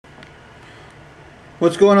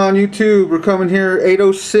What's going on YouTube? We're coming here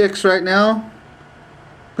 8:06 right now.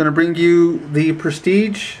 Gonna bring you the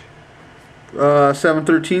Prestige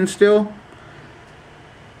 713 still.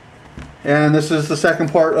 And this is the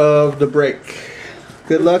second part of the break.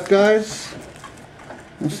 Good luck guys.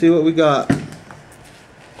 Let's see what we got. It's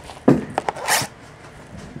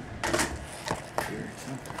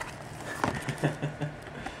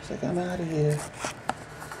like I'm out of here.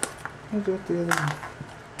 I'll do it the other one.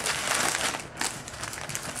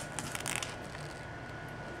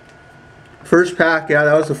 First pack, yeah,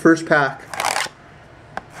 that was the first pack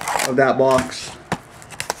of that box.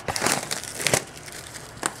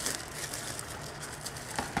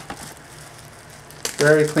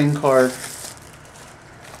 Very clean card.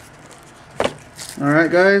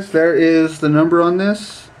 Alright guys, there is the number on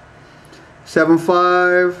this.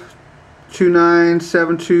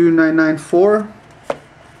 7529729994.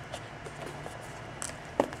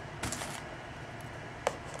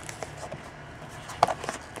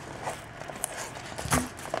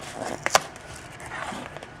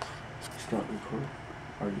 Start recording.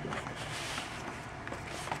 Or you go.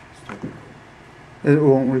 Start recording. It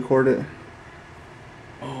won't record it.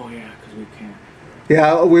 Oh yeah, because we can't.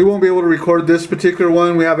 Yeah, we won't be able to record this particular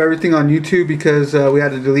one. We have everything on YouTube because we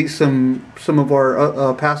had to delete some of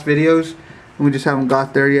our past videos, and we just haven't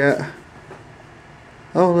got there yet.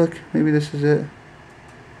 Oh look, maybe this is it.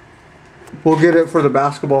 We'll get it for the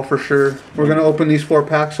basketball for sure. We're gonna open these 4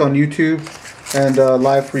 packs on YouTube and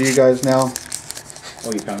live for you guys now.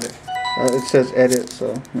 Oh, you found it? It says edit,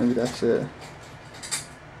 so maybe that's it.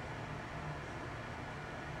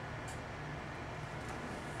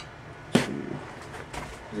 Is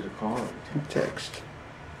it a call or a Text.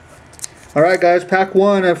 Alright guys, pack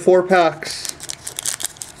 1 at 4 packs.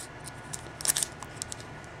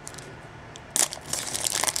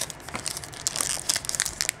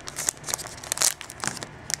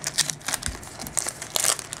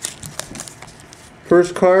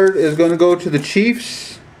 First card is going to go to the Chiefs.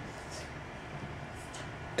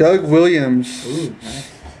 Doug Williams. Ooh, nice.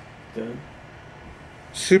 Doug.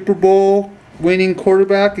 Super Bowl winning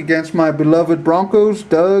quarterback against my beloved Broncos,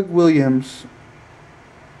 Doug Williams.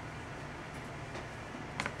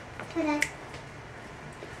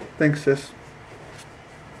 Thanks, sis.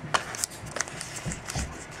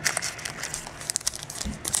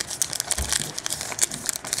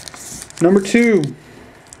 Number 2.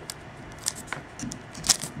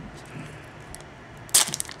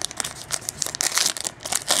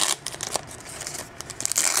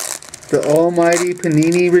 The Almighty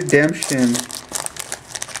Panini Redemption.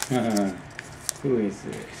 Who is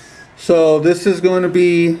this? So this is going to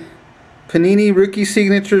be Panini Rookie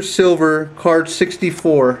Signature Silver, card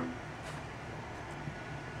 64.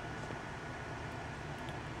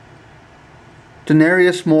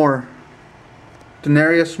 Denarius Moore.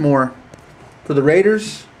 Denarius Moore. For the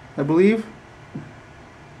Raiders, I believe.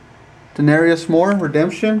 Denarius Moore,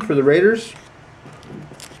 redemption for the Raiders.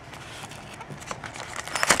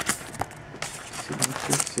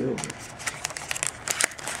 Silver.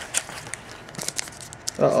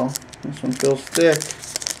 Uh-oh, this one feels thick.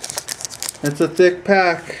 It's a thick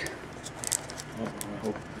pack. Oh, I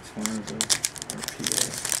hope it's one of the RPA.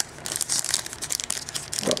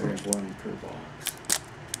 There is one per box.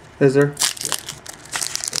 Is there? Yeah.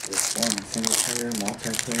 But there's one single player,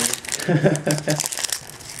 multiplayer.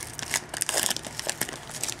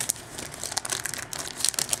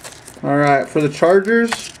 Alright, for the Chargers,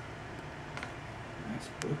 Nice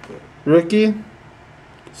booklet. rookie,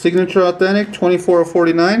 signature authentic, 24 of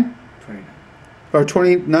 49. 29. Or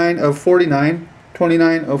 29 of 49.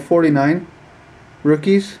 29 of 49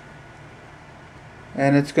 rookies.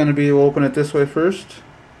 And it's going to be, we'll open it this way first.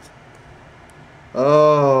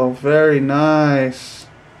 Oh, very nice.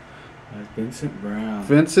 Vincent Brown.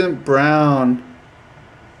 Vincent Brown.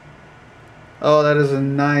 Oh, that is a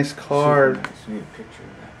nice card. Super nice. We need a picture of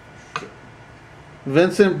that.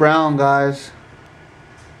 Vincent Brown, guys.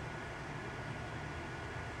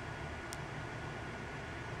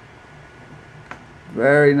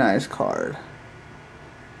 Very nice card.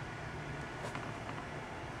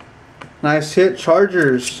 Nice hit,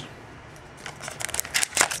 Chargers.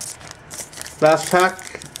 Last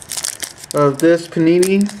pack of this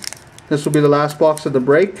Panini. This will be the last box of the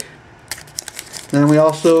break. Then we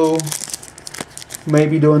also may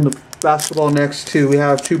be doing the basketball next too. We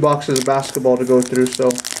have 2 boxes of basketball to go through,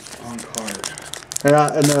 so. On card.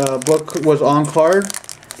 Yeah, and the book was on card.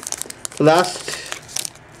 The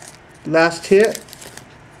last hit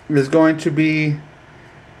is going to be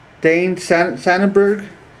Dane Sannenberger.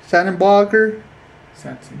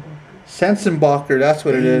 Sensenbacher, that's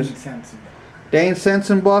what it is. Sensenbacher. Dane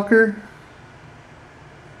Sensenbacher.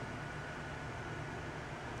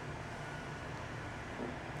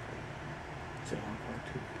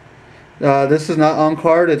 This is not on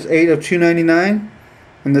card. It's 8 of 299,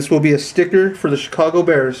 and this will be a sticker for the Chicago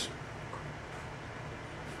Bears.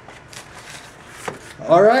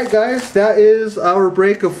 All right, guys, that is our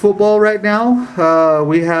break of football right now.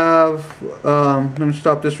 We have, let me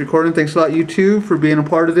stop this recording. Thanks a lot, YouTube, for being a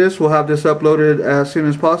part of this. We'll have this uploaded as soon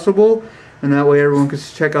as possible, and that way everyone can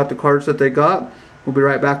check out the cards that they got. We'll be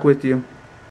right back with you.